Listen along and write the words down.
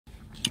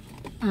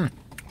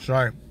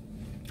Sorry.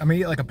 I'm gonna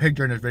eat like a pig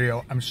during this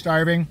video. I'm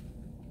starving.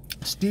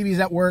 Stevie's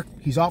at work.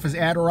 He's off his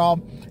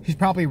Adderall. He's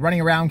probably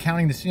running around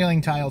counting the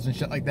ceiling tiles and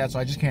shit like that, so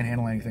I just can't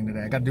handle anything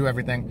today. I gotta do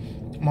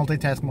everything.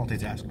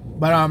 Multitask.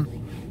 But I've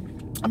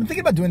been thinking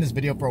about doing this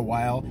video for a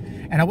while,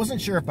 and I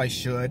wasn't sure if I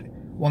should.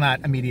 Well,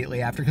 not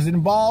immediately after, because it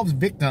involves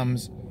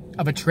victims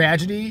of a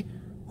tragedy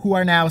who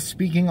are now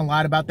speaking a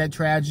lot about that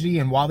tragedy,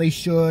 and while they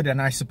should,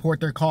 and I support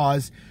their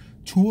cause,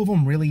 two of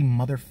them really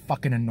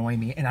motherfucking annoy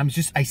me. And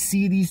I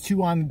see these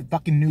two on the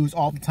fucking news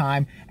all the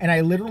time, and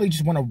I literally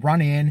just want to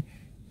run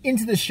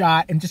into the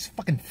shot and just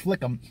fucking flick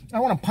them. I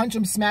don't want to punch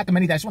them, smack them,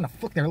 anything. I just want to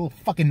flick their little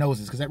fucking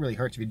noses, because that really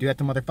hurts. If you do that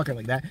to motherfucker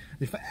like that,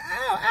 they ow,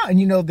 ow. And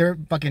you know, they're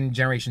fucking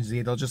Generation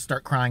Z. They'll just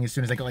start crying as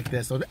soon as I go like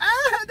this. They'll be,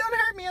 don't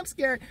hurt me, I'm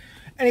scared.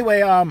 Anyway,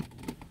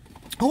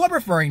 who I'm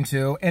referring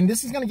to, and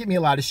this is going to get me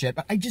a lot of shit,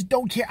 but I just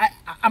don't care.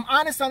 I'm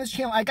honest on this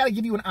channel. I got to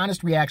give you an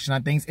honest reaction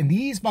on things, and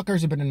these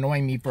fuckers have been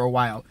annoying me for a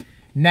while.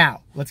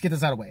 Now, let's get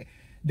this out of the way.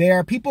 There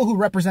are people who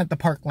represent the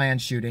Parkland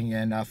shooting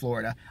in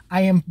Florida.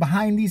 I am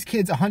behind these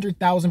kids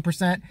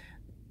 100,000%.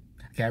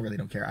 Okay, I really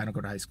don't care. I don't go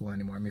to high school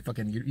anymore. I mean,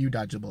 fucking, you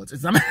dodge the bullets.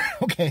 It's not,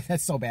 okay,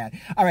 that's so bad.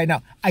 All right,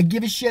 now, I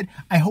give a shit.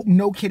 I hope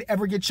no kid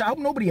ever gets shot. I hope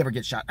nobody ever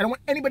gets shot. I don't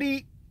want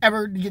anybody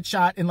ever to get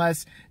shot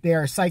unless they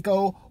are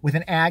psycho with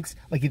an axe,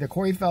 like either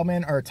Corey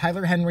Feldman or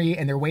Tyler Henry,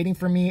 and they're waiting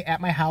for me at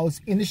my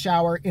house in the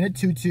shower, in a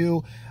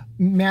tutu,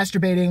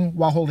 masturbating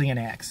while holding an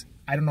axe.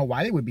 I don't know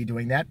why they would be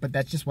doing that, but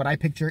that's just what I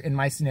picture in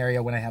my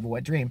scenario when I have a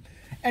wet dream.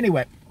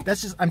 Anyway,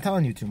 that's just, I'm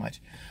telling you too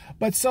much.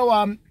 But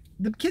so,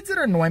 the kids that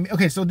are annoying me,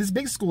 okay, so this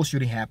big school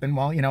shooting happened,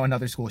 well, you know,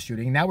 another school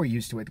shooting, now we're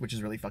used to it, which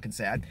is really fucking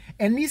sad,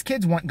 and these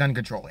kids want gun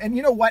control, and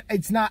you know what,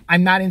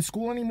 I'm not in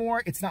school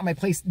anymore, it's not my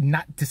place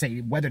not to say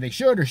whether they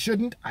should or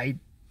shouldn't,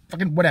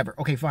 fucking whatever,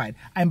 okay, fine,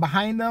 I'm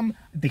behind them,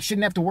 they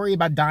shouldn't have to worry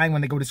about dying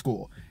when they go to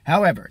school.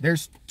 However,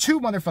 there's two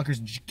motherfuckers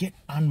that get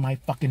on my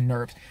fucking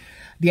nerves.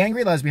 The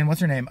angry lesbian,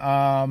 what's her name?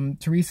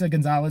 Teresa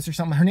Gonzalez or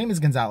something. Her name is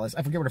Gonzalez.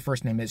 I forget what her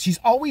first name is. She's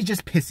always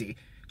just pissy.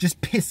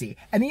 Just pissy.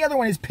 And the other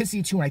one is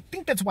pissy too, and I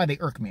think that's why they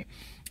irk me.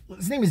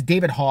 His name is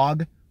David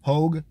Hogg,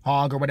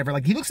 or whatever.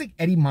 Like, he looks like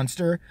Eddie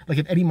Munster. Like,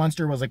 if Eddie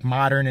Munster was, like,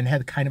 modern and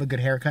had kind of a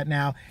good haircut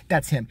now,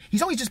 that's him.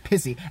 He's always just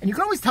pissy. And you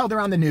can always tell they're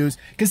on the news,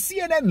 because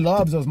CNN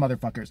loves those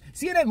motherfuckers.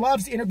 CNN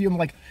loves to interview them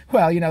like,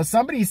 well, you know,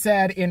 somebody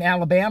said in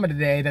Alabama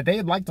today that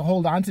they'd like to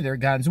hold on to their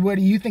guns. What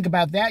do you think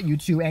about that, you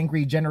two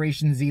angry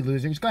Generation Z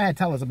losers? Go ahead,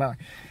 tell us about her.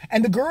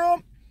 And the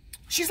girl,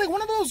 she's like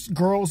one of those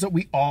girls that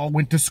we all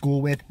went to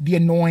school with, the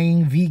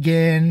annoying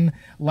vegan,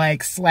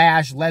 like,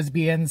 slash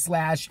lesbian,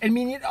 slash, I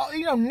mean,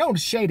 you know, no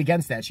shade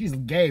against that. She's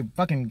gay,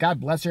 fucking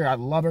God bless her, I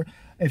love her.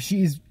 If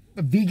she's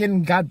a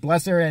vegan, God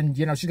bless her, and,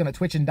 you know, she's gonna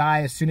twitch and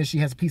die as soon as she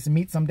has a piece of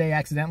meat someday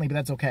accidentally, but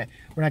that's okay.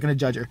 We're not gonna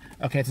judge her.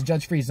 Okay, it's a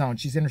judge-free zone.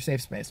 She's in her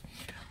safe space.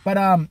 But,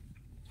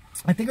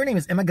 I think her name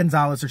is Emma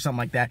Gonzalez or something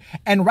like that.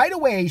 And right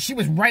away, she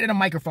was right at a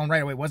microphone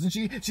right away, wasn't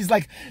she? She's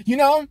like, you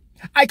know,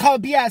 I call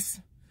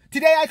BS.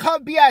 Today I call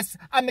BS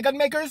on the gun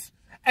makers,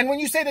 and when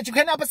you say that you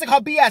can't help us, I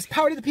call BS.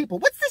 Power to the people.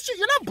 What's this shit?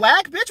 You're not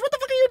black, bitch. What the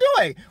fuck are you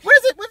doing? What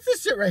is it? What's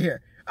this shit right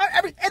here?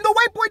 And the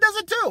white boy does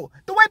it too.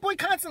 The white boy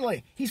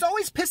constantly. He's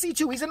always pissy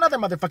too. He's another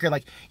motherfucker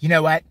like, you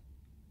know what?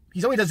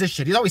 He always does this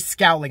shit. He's always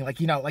scowling like,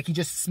 you know, like he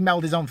just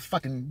smelled his own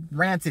fucking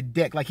rancid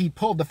dick. Like he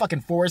pulled the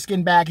fucking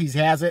foreskin back. He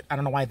has it. I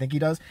don't know why I think he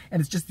does. And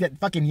it's just that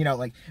fucking, you know,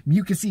 like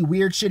mucusy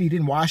weird shit. He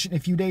didn't wash it in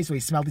a few days, so he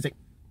smelled. He's like,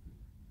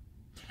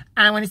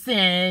 I want to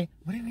say,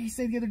 what did he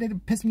say the other day to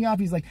piss me off?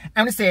 He's like,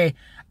 I want to say,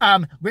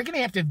 we're going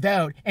to have to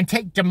vote and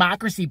take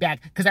democracy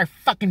back because our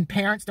fucking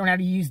parents don't know how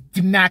to use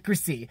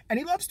democracy. And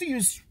he loves to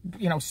use,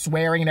 you know,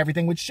 swearing and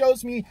everything, which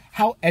shows me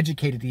how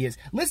educated he is.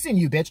 Listen,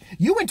 you bitch,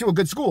 you went to a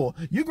good school.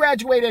 You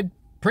graduated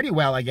pretty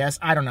well, I guess.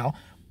 I don't know.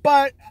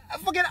 But,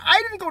 fucking,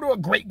 I didn't go to a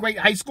great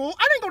high school.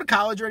 I didn't go to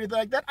college or anything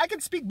like that. I can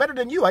speak better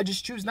than you. I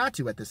just choose not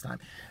to at this time.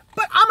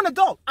 But I'm an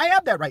adult. I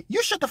have that right.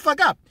 You shut the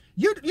fuck up.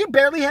 You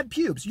barely had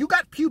pubes. You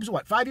got pubes,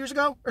 what, 5 years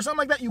ago? Or something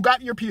like that? You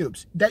got your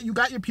pubes. You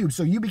got your pubes,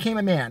 so you became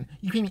a man.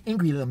 You became an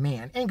angry little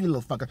man. Angry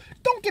little fucker.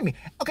 Don't give me...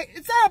 Okay,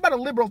 it's not about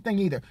a liberal thing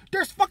either.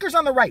 There's fuckers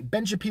on the right.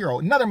 Ben Shapiro,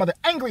 another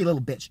angry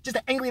little bitch. Just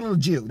an angry little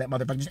Jew, that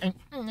motherfucker.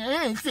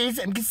 Just say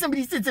something, because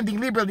somebody said something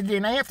liberal today,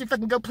 and I have to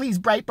fucking go please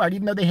Breitbart,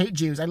 even though they hate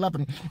Jews. I love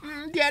them.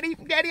 Daddy,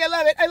 I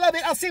love it. I love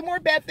it. I'll say more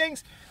bad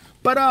things.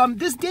 But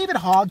this David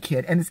Hogg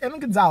kid and this Emma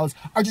Gonzalez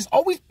are just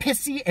always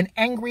pissy and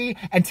angry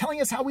and telling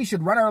us how we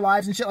should run our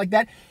lives and shit like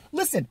that.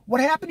 Listen,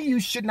 what happened to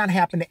you should not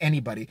happen to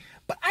anybody.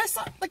 But I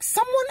saw, like,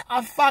 someone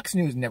on Fox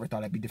News, never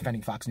thought I'd be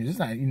defending Fox News. It's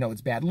not, you know,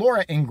 it's bad.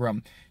 Laura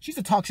Ingraham, she's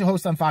a talk show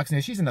host on Fox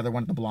News. She's another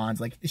one of the blondes.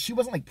 Like, she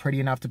wasn't, like,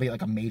 pretty enough to be,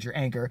 like, a major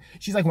anchor.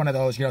 She's, like, one of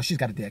those, you know, she's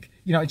got a dick.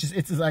 You know,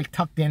 it's like,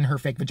 tucked in her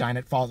fake vagina.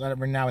 It falls out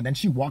every now and then.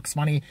 She walks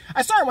funny.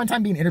 I saw her one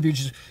time being interviewed.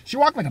 She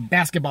walked like a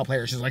basketball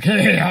player. She's like,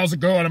 hey, how's it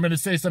going? I'm going to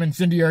say some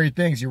incendiary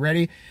things. You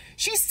ready?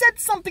 She said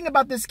something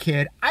about this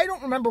kid. I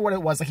don't remember what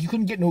it was. Like, he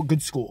couldn't get into a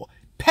good school.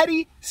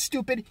 Petty,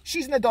 stupid.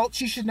 She's an adult.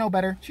 She should know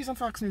better. She's on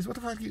Fox News. What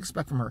the fuck do you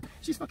expect from her?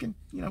 She's fucking,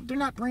 you know, they're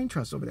not brain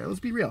trusts over there.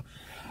 Let's be real.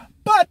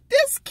 But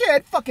this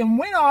kid fucking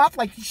went off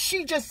like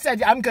she just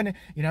said, I'm gonna,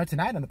 you know,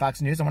 tonight on the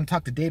Fox News, I want to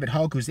talk to David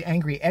Hogg, who's the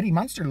angry Eddie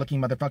Munster looking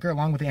motherfucker,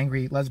 along with the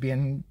angry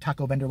lesbian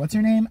taco vendor. What's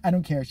her name? I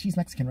don't care. She's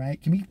Mexican, right?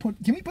 Can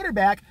we put her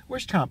back?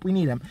 Where's Trump? We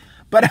need him.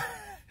 But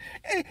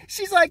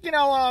she's like, you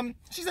know,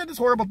 she said this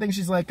horrible thing.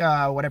 She's like,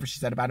 whatever she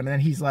said about him. And then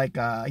he's like,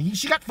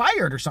 she got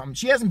fired or something.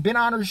 She hasn't been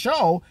on her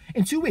show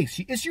in 2 weeks.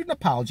 She issued an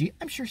apology.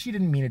 I'm sure she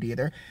didn't mean it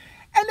either.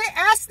 And they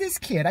asked this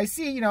kid, I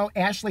see, you know,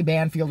 Ashley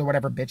Banfield or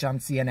whatever bitch on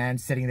CNN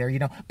sitting there, you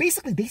know,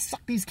 basically they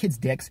suck these kids'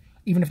 dicks,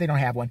 even if they don't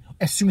have one,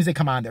 as soon as they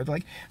come on there. They're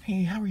like,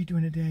 hey, how are you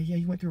doing today? Yeah,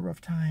 you went through a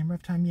rough time,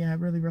 yeah,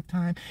 really rough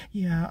time.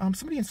 Yeah,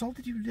 somebody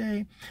insulted you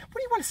today. What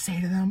do you want to say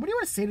to them? What do you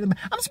want to say to them?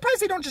 I'm surprised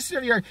they don't just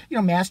sit here, you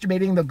know,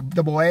 masturbating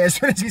the boy as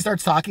soon as he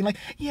starts talking. Like,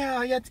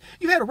 yeah,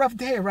 you had a rough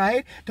day,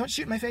 right? Don't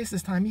shoot in my face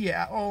this time.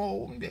 Yeah,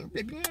 oh,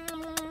 baby,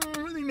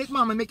 really make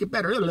mama make it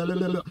better.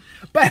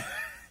 But...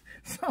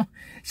 so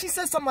she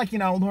says something like, you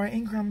know, Laura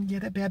Ingraham, yeah,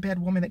 that bad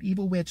woman, that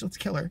evil witch, let's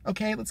kill her,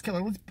 okay? Let's kill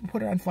her. Let's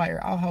put her on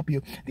fire. I'll help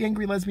you. The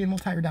angry lesbian will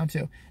tie her down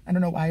too. I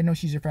don't know why. I know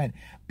she's your friend.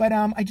 But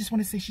I just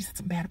want to say she said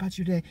something bad about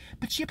you today.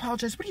 But she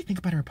apologized. What do you think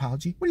about her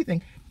apology? What do you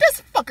think?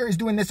 This fucker is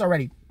doing this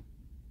already.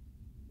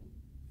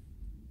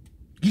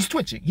 He's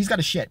twitching. He's got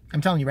a shit.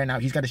 I'm telling you right now,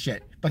 he's got a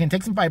shit. Fucking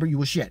take some fiber, you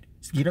will shit.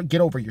 Get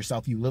over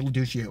yourself, you little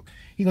douche you.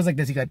 He goes like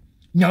this. He goes,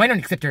 no, I don't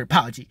accept her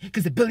apology,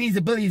 because a bully is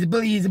a bully is a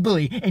bully is a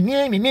bully. And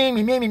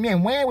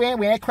where,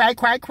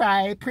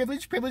 cry.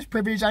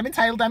 Privilege, I'm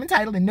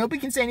entitled, and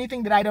nobody can say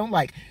anything that I don't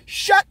like.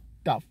 Shut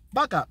the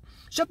fuck up.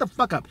 Shut the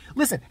fuck up.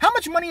 Listen, how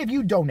much money have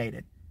you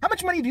donated? How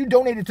much money have you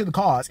donated to the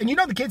cause? And you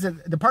know the kids,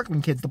 the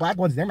Parkland kids, the black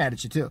ones, they're mad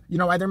at you too. You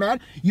know why they're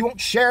mad? You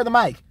won't share the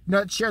mic. You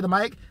know, share the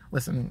mic?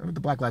 Listen, the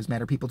Black Lives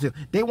Matter people too.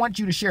 They want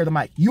you to share the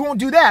mic. You won't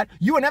do that.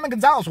 You and Emma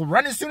Gonzalez will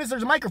run as soon as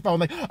there's a microphone.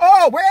 Like,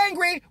 oh, we're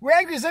angry. We're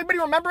angry. Does anybody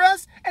remember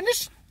us? And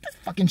this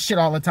fucking shit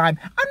all the time.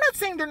 I'm not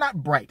saying they're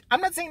not bright.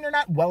 I'm not saying they're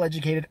not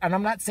well-educated. And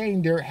I'm not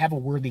saying they have a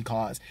worthy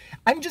cause.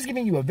 I'm just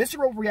giving you a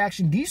visceral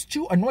reaction. These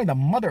two annoy the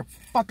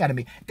motherfuck out of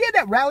me. They had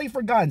that rally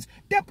for guns.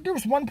 There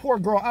was one poor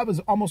girl. I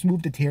was almost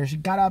moved to tears. She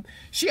got up.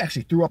 She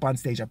actually threw up on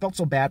stage. I felt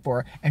so bad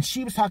for her. And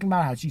she was talking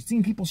about how she'd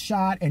seen people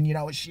shot. And, you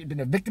know, she'd been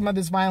a victim of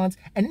this violence.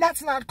 And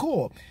that's not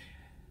cool.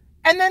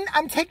 And then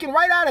I'm taken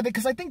right out of it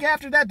because I think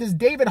after that, this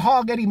David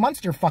Hogg, Eddie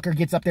Munster fucker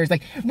gets up there. He's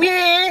like,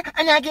 we're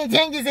not going to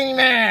take this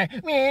anymore.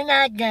 We're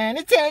not going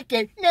to take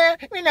it. No,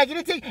 we're not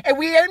going to take it. And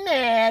we are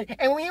mad.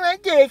 And we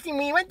want this and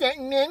we want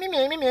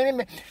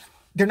that.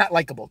 They're not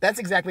likable. That's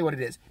exactly what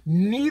it is.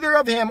 Neither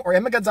of him or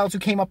Emma Gonzalez, who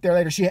came up there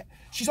later,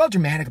 she's all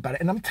dramatic about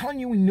it. And I'm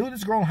telling you, we knew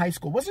this girl in high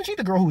school. Wasn't she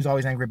the girl who was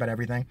always angry about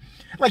everything?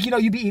 Like, you know,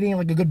 you'd be eating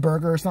like a good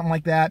burger or something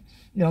like that,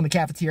 you know, in the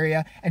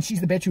cafeteria. And she's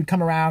the bitch who'd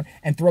come around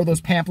and throw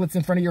those pamphlets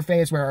in front of your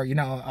face where, you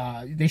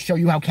know, they show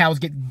you how cows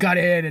get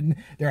gutted and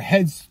their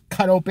heads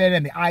cut open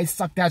and the eyes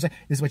sucked out. Like,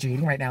 this is what you're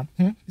eating right now.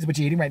 This is what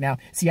you're eating right now.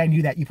 See, I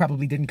knew that. You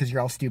probably didn't because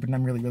you're all stupid and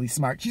I'm really, really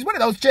smart. She's one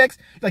of those chicks.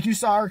 Like, you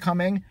saw her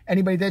coming.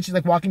 Anybody did? She's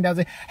like walking down,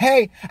 like,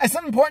 hey, I have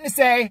something important to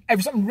say. I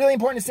have something really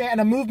important to say,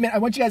 and a movement. I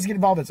want you guys to get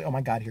involved. It's like, oh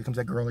my God, here comes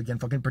that girl again.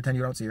 Fucking pretend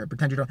you don't see her.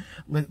 Pretend you don't.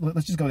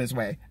 Let's just go this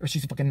way. Or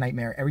she's a fucking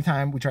nightmare. Every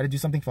time we try to do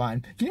something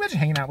fun. Can you imagine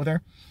hanging out with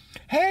her?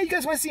 Hey, you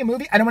guys want to see a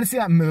movie? I don't want to see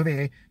that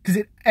movie because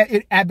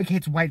it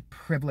advocates white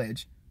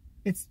privilege.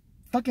 It's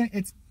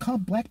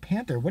called Black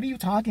Panther. What are you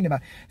talking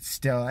about?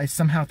 Still, I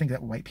somehow think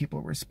that white people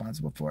are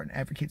responsible for it and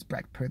advocates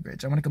black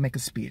privilege. I want to go make a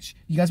speech.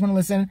 You guys want to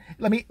listen?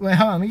 Hold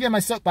on, let me get my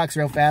soapbox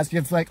real fast.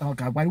 It's like, oh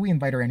God, why do we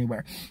invite her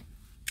anywhere?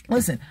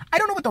 Listen, I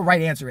don't know what the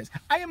right answer is.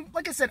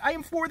 Like I said, I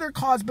am for their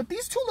cause, but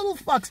these two little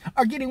fucks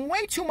are getting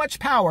way too much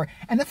power.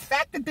 And the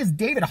fact that this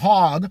David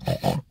Hogg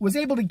was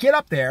able to get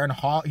up there, and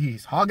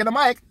he's hogging the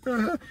mic,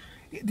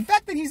 the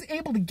fact that he's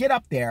able to get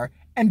up there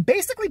and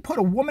basically put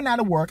a woman out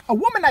of work, a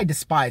woman I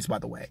despise, by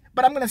the way,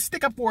 but I'm going to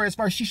stick up for her as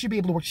far as she should be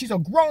able to work. She's a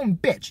grown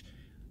bitch.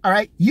 All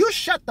right? You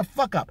shut the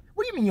fuck up.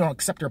 What do you mean you don't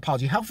accept her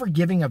apology? How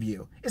forgiving of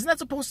you. Isn't that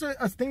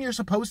a thing you're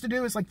supposed to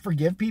do is like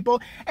forgive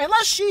people?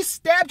 Unless she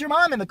stabbed your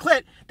mom in the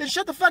clit, then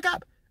shut the fuck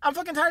up. I'm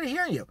fucking tired of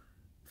hearing you.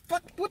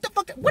 What the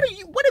fuck? What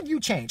have you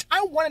changed?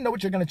 I want to know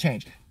what you're going to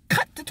change.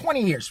 Cut to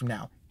 20 years from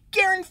now.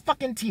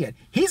 Guarantee it.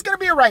 He's going to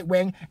be a right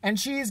wing and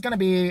she's going to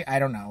be, I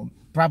don't know,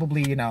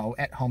 probably, you know,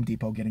 at Home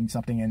Depot getting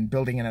something and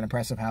building in an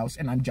impressive house.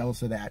 And I'm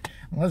jealous of that.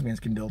 Lesbians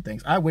can build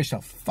things. I wish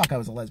the fuck I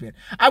was a lesbian.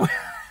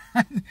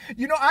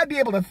 You know, I'd be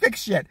able to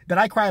fix shit that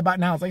I cry about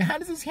now. It's like, how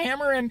does this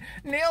hammer and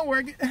nail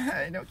work?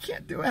 I know,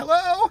 can't do it.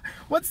 Hello?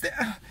 What's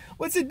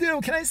it do?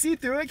 Can I see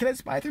through it? Can I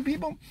spy through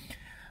people?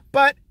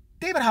 But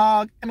David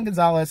Hogg, Emma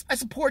Gonzalez, I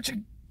support your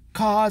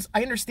cause.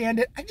 I understand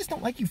it. I just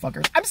don't like you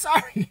fuckers. I'm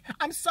sorry.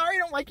 I'm sorry I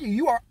don't like you.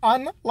 You are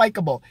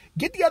unlikable.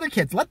 Get the other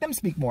kids. Let them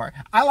speak more.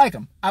 I like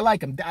them.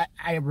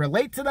 I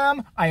relate to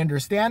them. I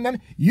understand them.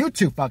 You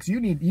two fucks,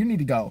 you need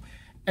to go.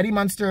 Eddie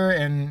Munster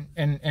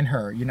and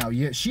her, you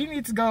know, she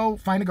needs to go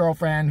find a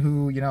girlfriend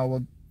who, you know,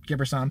 will give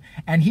her some,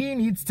 and he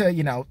needs to,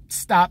 you know,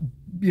 stop,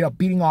 you know,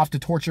 beating off to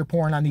torture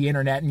porn on the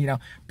internet and, you know,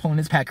 pulling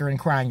his pecker and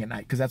crying at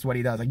night, because that's what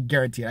he does. I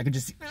guarantee it. I could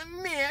just see,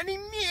 man.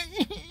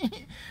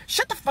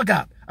 Shut the fuck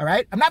up, all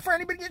right? I'm not for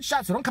anybody to get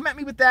shot, so don't come at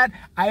me with that.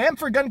 I am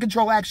for gun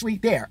control, actually.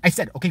 There, I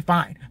said, okay,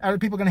 fine. Other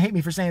people are going to hate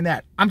me for saying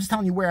that. I'm just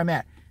telling you where I'm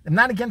at. I'm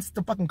not against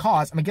the fucking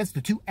cause. I'm against the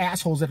two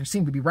assholes that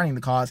seem to be running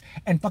the cause,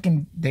 and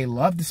fucking they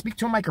love to speak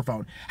to a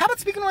microphone. How about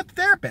speaking with the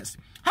therapist?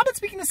 How about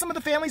speaking to some of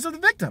the families of the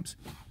victims?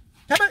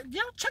 How about,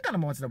 check on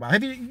them once in a while.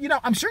 Have you,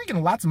 I'm sure you're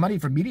getting lots of money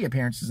for media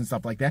appearances and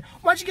stuff like that.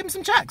 Why don't you give them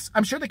some checks?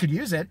 I'm sure they could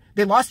use it.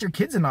 They lost their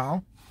kids and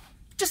all.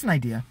 Just an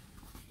idea.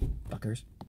 Fuckers.